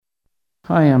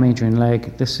Hi, I'm Adrian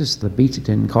Legg. This is the Beat It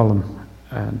In column.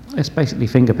 It's basically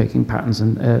finger picking patterns,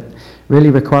 and it really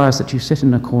requires that you sit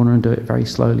in a corner and do it very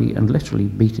slowly and literally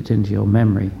beat it into your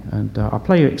memory. And I'll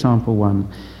play you example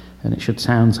one, and it should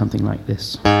sound something like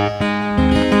this.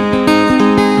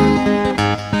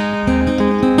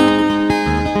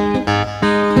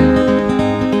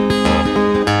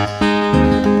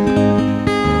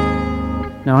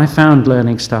 Now, I found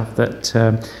learning stuff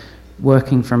that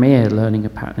working from ear, learning a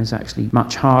pattern is actually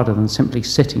much harder than simply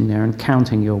sitting there and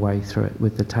counting your way through it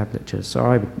with the tablatures. So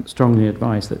I would strongly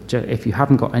advise that if you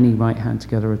haven't got any right hand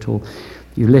together at all,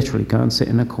 you literally go and sit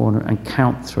in a corner and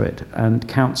count through it, and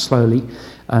count slowly,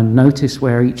 and notice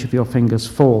where each of your fingers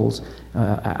falls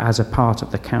as a part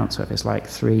of the count. So if it's like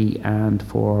 3 and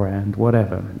 4 and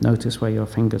whatever, notice where your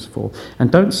fingers fall.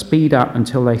 And don't speed up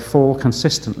until they fall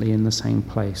consistently in the same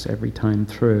place every time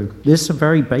through. This is a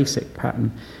very basic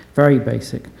pattern, very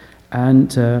basic,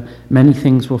 and many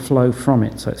things will flow from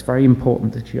it, so it's very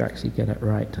important that you actually get it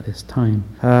right at this time.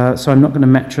 So I'm not going to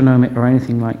metronome it or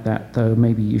anything like that, though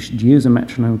maybe you should use a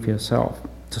metronome for yourself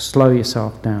to slow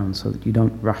yourself down so that you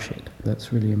don't rush it.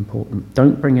 That's really important.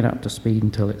 Don't bring it up to speed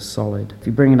until it's solid. If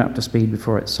you bring it up to speed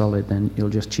before it's solid, then you'll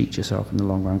just cheat yourself in the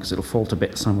long run, because it'll fall to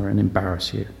bits somewhere and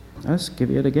embarrass you. Let's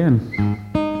give it again.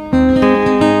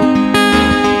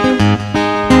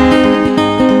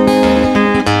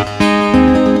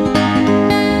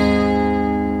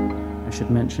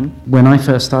 Mention. When I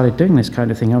first started doing this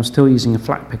kind of thing, I was still using a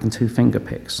flat pick and 2 finger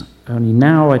picks. Only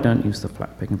now I don't use the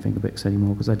flat pick and finger picks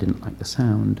anymore because I didn't like the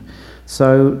sound.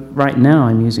 So right now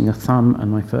I'm using a thumb and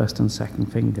my first and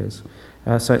second fingers.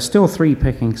 So it's still 3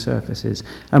 picking surfaces.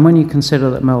 And when you consider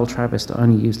that Merle Travis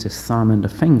only used his thumb and a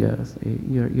finger,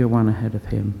 you're one ahead of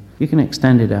him. You can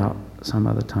extend it out some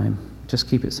other time. Just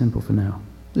keep it simple for now.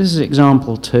 This is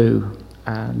example 2.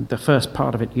 And the first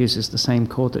part of it uses the same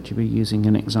chord that you'll be using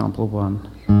in example 1.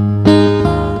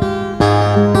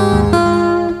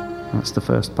 That's the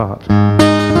first part.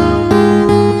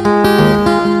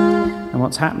 And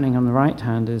what's happening on the right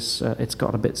hand is it's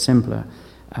got a bit simpler,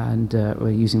 and we're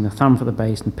using the thumb for the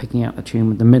bass and picking out the tune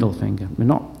with the middle finger. We're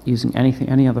not using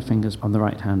any other fingers on the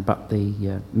right hand but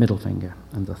the middle finger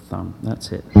and the thumb.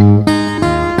 That's it.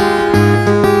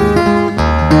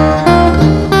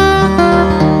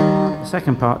 The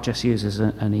second part just uses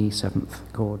an E7th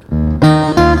chord.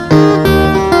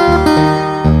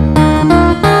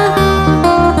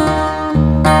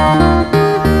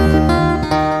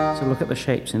 So look at the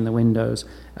shapes in the windows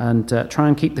and try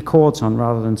and keep the chords on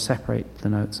rather than separate the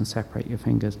notes and separate your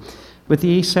fingers. With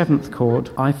the E7th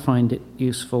chord, I find it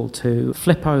useful to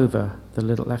flip over the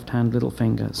left-hand little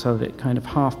finger so that it kind of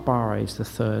half barres the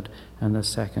third and the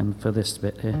second for this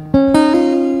bit here.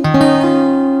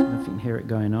 You can hear it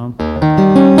going on.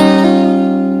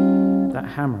 That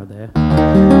hammer there,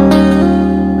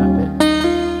 that bit,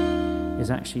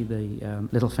 is actually the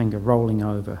little finger rolling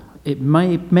over. It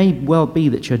may well be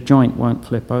that your joint won't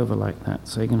flip over like that,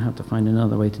 so you're going to have to find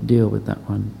another way to deal with that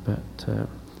one, but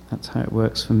that's how it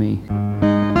works for me.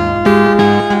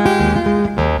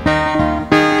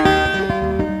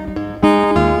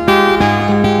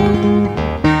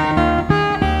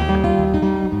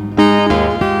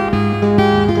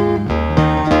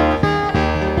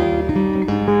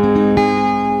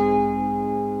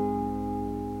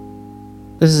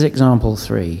 This is example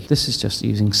 3. This is just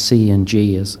using C and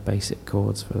G as basic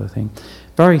chords for the thing.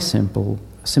 Very simple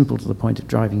to the point of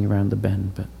driving around the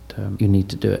bend, but you need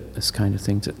to do it, this kind of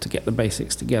thing, to get the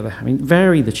basics together. I mean,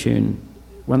 vary the tune.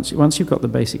 Once you've got the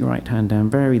basic right hand down,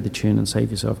 vary the tune and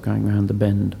save yourself going around the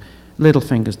bend. Little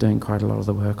finger's doing quite a lot of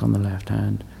the work on the left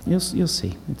hand. You'll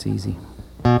see, it's easy.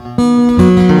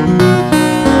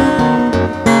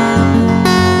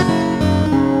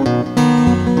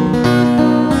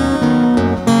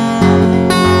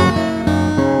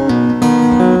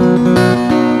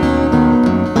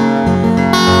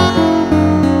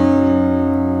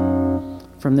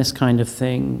 From this kind of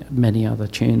thing, many other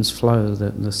tunes flow,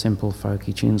 the simple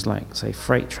folky tunes like, say,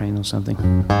 Freight Train or something.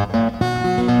 You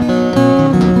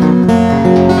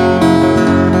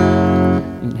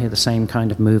can hear the same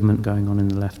kind of movement going on in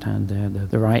the left hand there.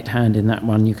 The right hand in that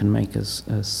one you can make as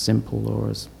simple or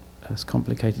as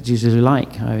complicated as you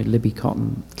like. Libby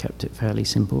Cotton kept it fairly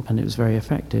simple and it was very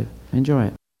effective. Enjoy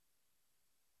it.